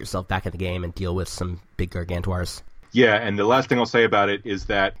to get yourself back in the game and deal with some big Gargantuars. Yeah, and the last thing I'll say about it is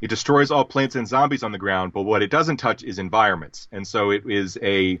that it destroys all plants and zombies on the ground, but what it doesn't touch is environments. And so it was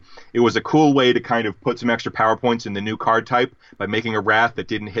a cool way to kind of put some extra power points in the new card type by making a Wrath that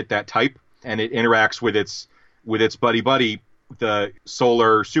didn't hit that type, and it interacts with its buddy, the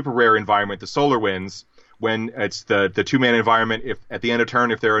Solar super rare environment, the Solar Winds. When it's the 2-mana environment, if at the end of turn,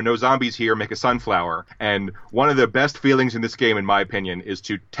 if there are no zombies here, make a Sunflower. And one of the best feelings in this game, in my opinion, is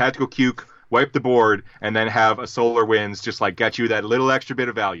to Tactical Cuke, wipe the board, and then have a Solar Winds just get you that little extra bit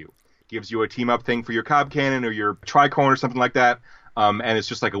of value. Gives you a team-up thing for your Cob Cannon or your Tricorn or something like that. And it's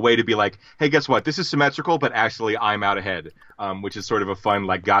just a way to be like, hey, guess what? This is symmetrical, but actually I'm out ahead, which is sort of a fun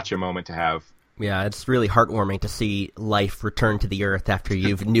gotcha moment to have. Yeah, it's really heartwarming to see life return to the Earth after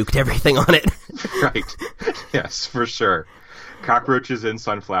you've nuked everything on it. Right. Yes, for sure. Cockroaches and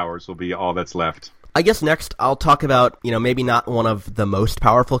sunflowers will be all that's left. I guess next I'll talk about, maybe not one of the most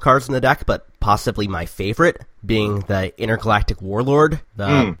powerful cards in the deck, but possibly my favorite, being the Intergalactic Warlord,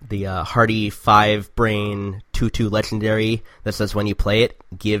 the hardy 5-brain 2/2 legendary that says when you play it,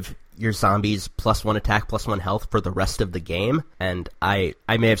 give your zombies +1 attack, +1 health for the rest of the game. And I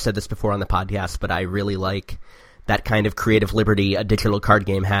may have said this before on the podcast, but I really like that kind of creative liberty a digital card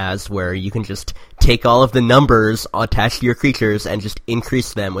game has, where you can just take all of the numbers attached to your creatures and just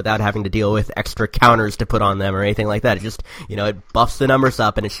increase them without having to deal with extra counters to put on them or anything like that. It just, it buffs the numbers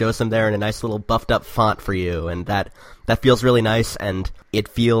up and it shows them there in a nice little buffed up font for you, and that feels really nice, and it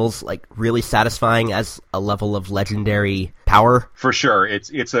feels really satisfying as a level of legendary power. For sure. It's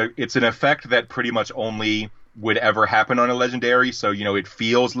an effect that pretty much only would ever happen on a legendary, so it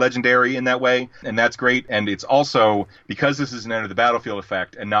feels legendary in that way, and that's great. And it's also, because this is an enter the battlefield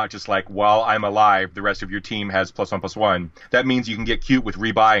effect and not just like, while I'm alive the rest of your team has +1/+1, that means you can get cute with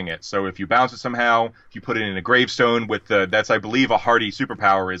rebuying it. So if you bounce it somehow, if you put it in a gravestone with that's I believe a hardy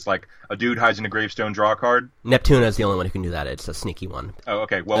superpower, is like a dude hides in a gravestone, draw a card. Neptuna is the only one who can do that. It's a sneaky one. Oh,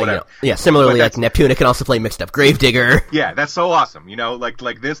 okay, well, whatever. Similarly, like Neptuna can also play mixed up Gravedigger. Yeah, that's so awesome.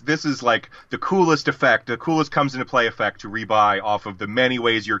 Like this is like the coolest effect, the coolest comes into play effect to rebuy off of the many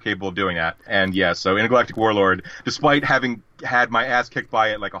ways you're capable of doing that. And yeah, so Intergalactic Warlord, despite having had my ass kicked by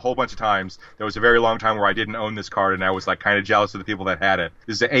it like a whole bunch of times, there was a very long time where I didn't own this card, and I was like kind of jealous of the people that had it.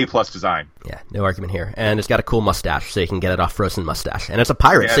 This is an A+ design. Yeah, no argument here. And it's got a cool mustache, so you can get it off Frozen Mustache. And it's a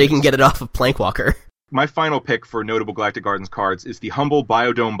pirate, so you can get it off of Plankwalker. My final pick for notable Galactic Gardens cards is the Humble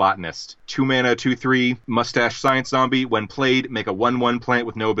Biodome Botanist. 2 mana, 2/3, Mustache Science Zombie. When played, make a 1/1 plant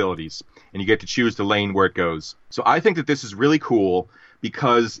with no abilities, and you get to choose the lane where it goes. So I think that this is really cool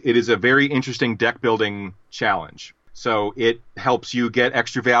because it is a very interesting deck building challenge. So it helps you get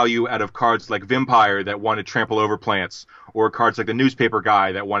extra value out of cards like Vampire that want to trample over plants, or cards like the Newspaper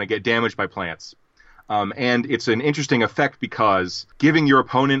Guy that want to get damaged by plants. And it's an interesting effect because giving your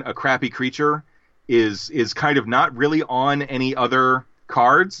opponent a crappy creature is kind of not really on any other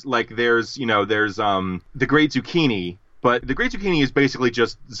cards. Like there's the Great Zucchini, but the Great Zucchini is basically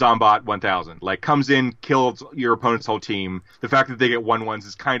just Zombat 1000. Like, comes in, kills your opponent's whole team. The fact that they get 1/1s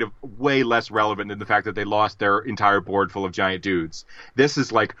is kind of way less relevant than the fact that they lost their entire board full of giant dudes. This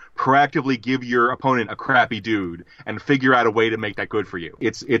is like proactively give your opponent a crappy dude and figure out a way to make that good for you.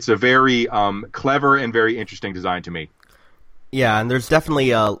 It's a very clever and very interesting design to me. Yeah, and there's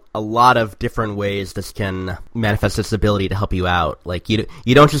definitely a lot of different ways this can manifest its ability to help you out. Like, you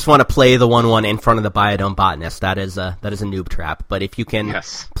don't just want to play the 1/1 in front of the Biodome Botanist. That is a noob trap. But if you can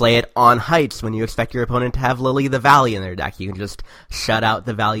play it on heights when you expect your opponent to have Lily of the Valley in their deck, you can just shut out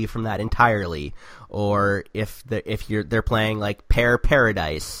the value from that entirely. Or if they're playing like Pair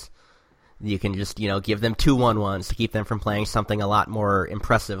Paradise, you can just give them 2 1/1s to keep them from playing something a lot more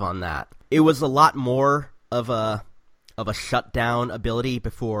impressive on that. It was a lot more of a shutdown ability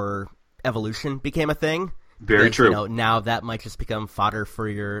before Evolution became a thing. Very true. Now that might just become fodder for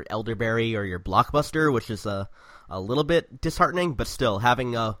your Elderberry or your Blockbuster, which is a little bit disheartening, but still,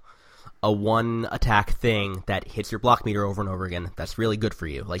 having a one attack thing that hits your block meter over and over again, that's really good for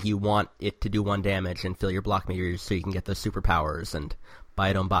you. Like, you want it to do 1 damage and fill your block meters so you can get those superpowers, and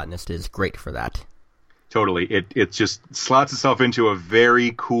Biodome Botanist is great for that. Totally. It just slots itself into a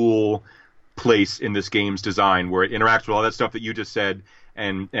very cool place in this game's design where it interacts with all that stuff that you just said,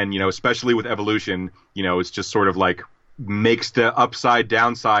 and especially with Evolution, it's just sort of like makes the upside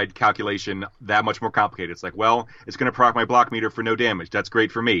downside calculation that much more complicated. It's like, well, it's going to proc my block meter for no damage. That's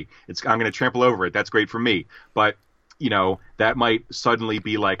great for me. I'm going to trample over it. That's great for me. But that might suddenly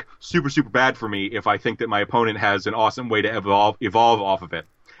be like super, super bad for me if I think that my opponent has an awesome way to evolve off of it.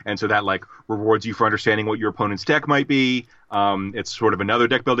 And so that like rewards you for understanding what your opponent's deck might be. It's sort of another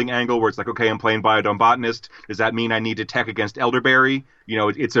deck building angle where it's like, okay, I'm playing Biodome Botanist. Does that mean I need to tech against Elderberry?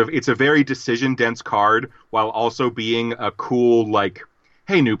 It's a very decision dense card while also being a cool, like,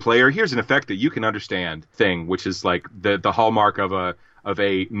 hey, new player, here's an effect that you can understand thing, which is like the hallmark of a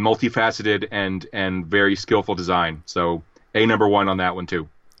multifaceted and very skillful design. So number 1 on that one too.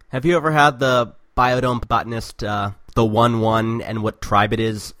 Have you ever had the Biodome Botanist, the 1/1 and what tribe it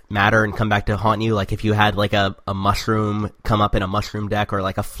is matter and come back to haunt you? Like, if you had like a mushroom come up in a mushroom deck, or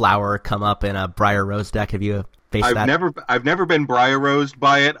like a flower come up in a Briar Rose deck, have you faced that? I've never been Briar Rosed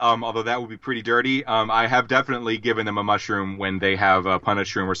by it, although that would be pretty dirty. I have definitely given them a mushroom when they have a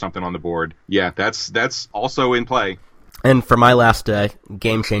Punish Shroom or something on the board. Yeah, that's also in play. And for my last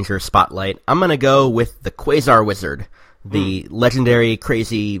game changer spotlight, I'm gonna go with the Quasar Wizard. The legendary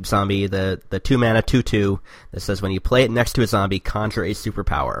crazy zombie, the 2 mana 2/2 that says when you play it next to a zombie, conjure a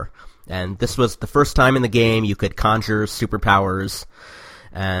superpower. And this was the first time in the game you could conjure superpowers.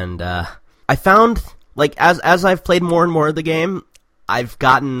 And I found, like, as I've played more and more of the game, I've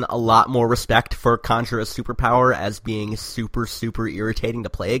gotten a lot more respect for conjure a superpower as being super, super irritating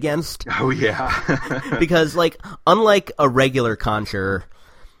to play against. Oh, yeah. Because, like, unlike a regular conjure,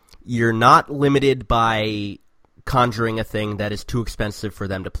 you're not limited by conjuring a thing that is too expensive for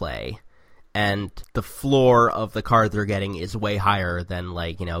them to play, and the floor of the card they're getting is way higher than,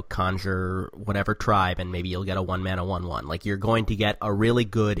 like, conjure whatever tribe and maybe you'll get a 1 mana 1/1. Like, you're going to get a really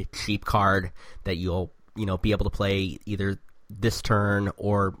good cheap card that you'll be able to play either this turn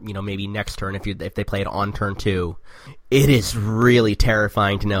or, maybe next turn if they play it on turn 2, it is really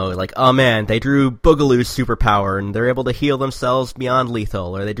terrifying to know, like, oh man, they drew Boogaloo's superpower and they're able to heal themselves beyond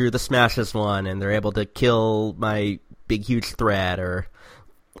lethal, or they drew the Smashes one and they're able to kill my big huge threat, or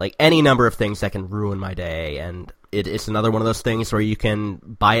like any number of things that can ruin my day. And it's another one of those things where you can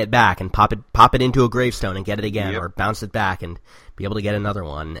buy it back and pop it into a gravestone and get it again, or bounce it back and be able to get another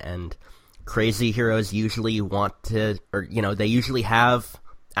one. And crazy heroes usually want to, or they usually have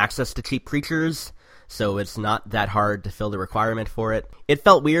access to cheap creatures, so it's not that hard to fill the requirement for it. It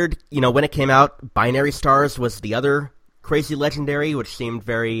felt weird, when it came out. Binary Stars was the other crazy legendary, which seemed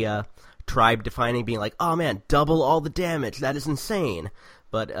very tribe defining, being like, oh man, double all the damage, that is insane.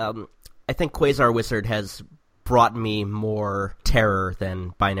 But I think Quasar Wizard has brought me more terror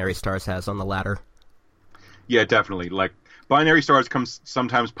than Binary Stars has on the ladder. Yeah, definitely. Like, Binary Stars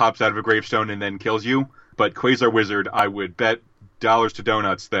sometimes pops out of a gravestone and then kills you, but Quasar Wizard, I would bet dollars to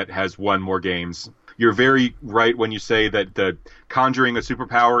donuts that has won more games. You're very right when you say that the conjuring a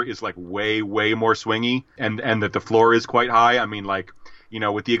superpower is like way, way more swingy, and that the floor is quite high. I mean, like,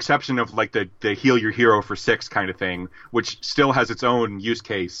 with the exception of like the heal your hero for 6 kind of thing, which still has its own use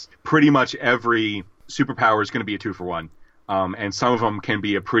case, pretty much every superpower is going to be a 2-for-1. And some of them can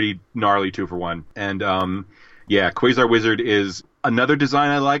be a pretty gnarly 2-for-1. And Quasar Wizard is another design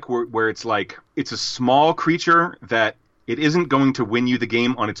I like, where it's like, it's a small creature that it isn't going to win you the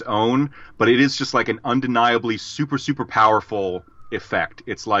game on its own, but it is just like an undeniably super, super powerful effect.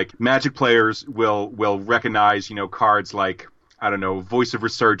 It's like Magic players will recognize, cards like, I don't know, Voice of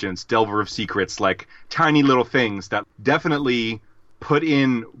Resurgence, Delver of Secrets, like tiny little things that definitely put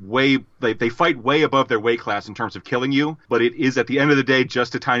in they fight way above their weight class in terms of killing you, but it is at the end of the day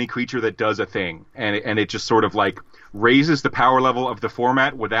just a tiny creature that does a thing, and it just sort of like raises the power level of the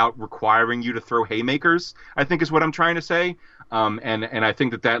format without requiring you to throw haymakers, I think is what I'm trying to say. And I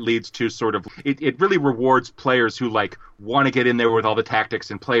think that leads to sort of, it really rewards players who like want to get in there with all the tactics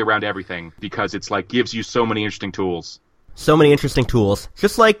and play around everything, because it's like gives you so many interesting tools. So many interesting tools,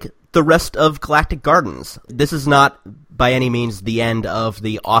 just like the rest of Galactic Gardens. This is not by any means the end of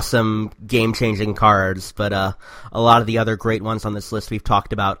the awesome game-changing cards, but a lot of the other great ones on this list we've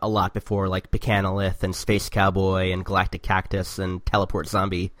talked about a lot before, like Mechanolith and Space Cowboy and Galactic Cactus and Teleport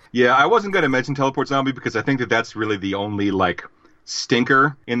Zombie. Yeah, I wasn't going to mention Teleport Zombie because I think that's really the only like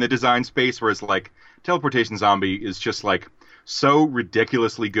stinker in the design space, where it's like Teleportation Zombie is just like so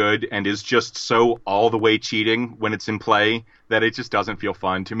ridiculously good and is just so all the way cheating when it's in play that it just doesn't feel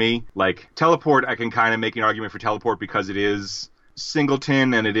fun to me. Like, Teleport, I can kind of make an argument for Teleport because it is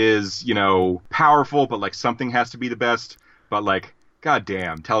singleton and it is, powerful, but like something has to be the best. But like,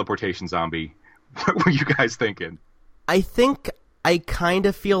 goddamn, Teleportation Zombie. What were you guys thinking? I think I kind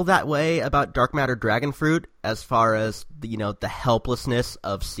of feel that way about Dark Matter Dragonfruit, as far as the helplessness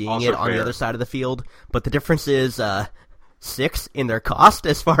of seeing also it on fair. The other side of the field. But the difference is 6 in their cost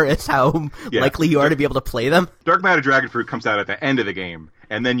as far as how likely you are to be able to play them. Dark Matter Dragonfruit comes out at the end of the game,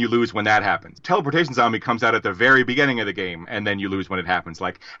 and then you lose when that happens. Teleportation Zombie comes out at the very beginning of the game, and then you lose when it happens.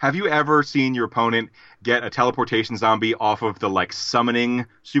 Like, have you ever seen your opponent get a Teleportation Zombie off of the, like, summoning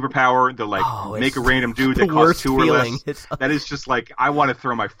superpower, the, like, make a random dude that costs 2 or less? That is just like, I want to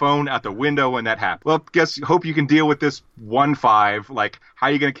throw my phone out the window when that happens. Well, hope you can deal with this 1/5. Like, how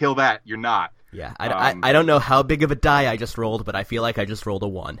are you going to kill that? You're not. Yeah, I don't know how big of a die I just rolled, but I feel like I just rolled a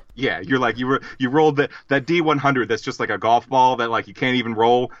 1. Yeah, you're like, you rolled that D100 that's just like a golf ball that like you can't even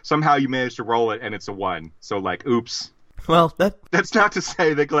roll. Somehow you managed to roll it and it's a 1. So like, oops. Well, that's not to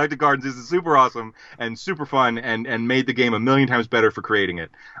say that Galactic Gardens isn't super awesome and super fun and made the game a million times better for creating it.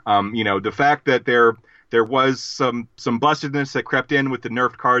 The fact that there was some bustedness that crept in with the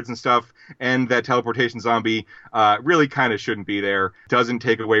nerfed cards and stuff, and that Teleportation Zombie really kind of shouldn't be there, doesn't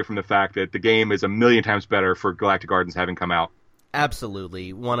take away from the fact that the game is a million times better for Galactic Gardens having come out.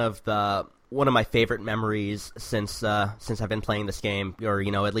 Absolutely. One of my favorite memories since I've been playing this game, or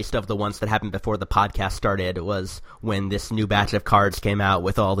at least of the ones that happened before the podcast started, was when this new batch of cards came out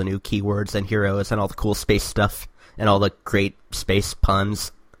with all the new keywords and heroes and all the cool space stuff and all the great space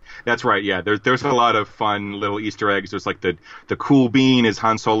puns. That's right, yeah. There's a lot of fun little Easter eggs. There's like the cool bean is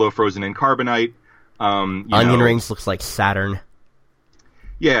Han Solo frozen in carbonite. Onion rings looks like Saturn.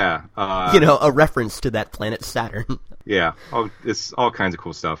 Yeah. A reference to that planet Saturn. Yeah, it's all kinds of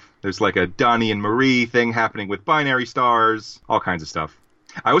cool stuff. There's like a Donnie and Marie thing happening with Binary Stars, all kinds of stuff.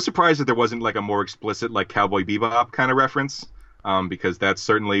 I was surprised that there wasn't like a more explicit like Cowboy Bebop kind of reference, because that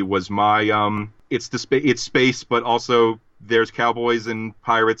certainly was my it's space, but also there's cowboys and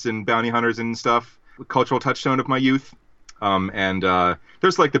pirates and bounty hunters and stuff. Cultural touchstone of my youth. And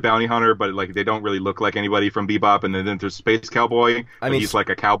there's like the bounty hunter, but like they don't really look like anybody from Bebop. And then there's Space Cowboy. He's like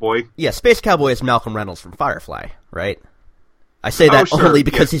a cowboy. Yeah, Space Cowboy is Malcolm Reynolds from Firefly, right? I say that sure. only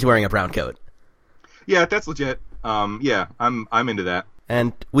because he's wearing a brown coat. Yeah, that's legit. Yeah, I'm into that.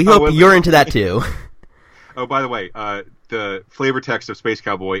 And we hope you're into that too. Oh, by the way, the flavor text of Space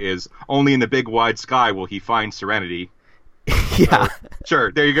Cowboy is, only in the big wide sky will he find serenity. Yeah.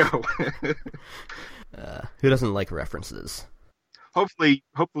 Sure, there you go. Who doesn't like references? Hopefully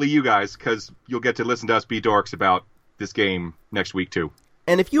you guys, because you'll get to listen to us be dorks about this game next week too.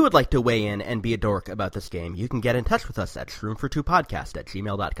 And if you would like to weigh in and be a dork about this game, you can get in touch with us at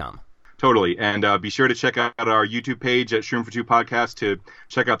shroomfortwopodcast@gmail.com. Totally, and be sure to check out our YouTube page at Shroom42podcast to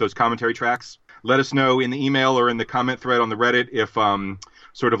check out those commentary tracks. Let us know in the email or in the comment thread on the Reddit if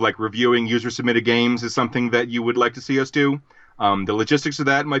sort of like reviewing user-submitted games is something that you would like to see us do. The logistics of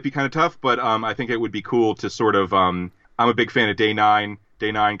that might be kind of tough, but I think it would be cool to sort of... I'm a big fan of Day 9.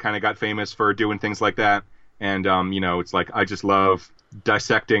 Day 9 kind of got famous for doing things like that. And, it's like I just love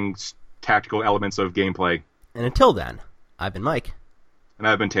dissecting tactical elements of gameplay. And until then, I've been Mike. And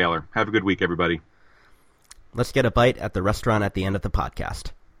I've been Taylor. Have a good week, everybody. Let's get a bite at the restaurant at the end of the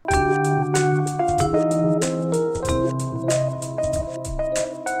podcast.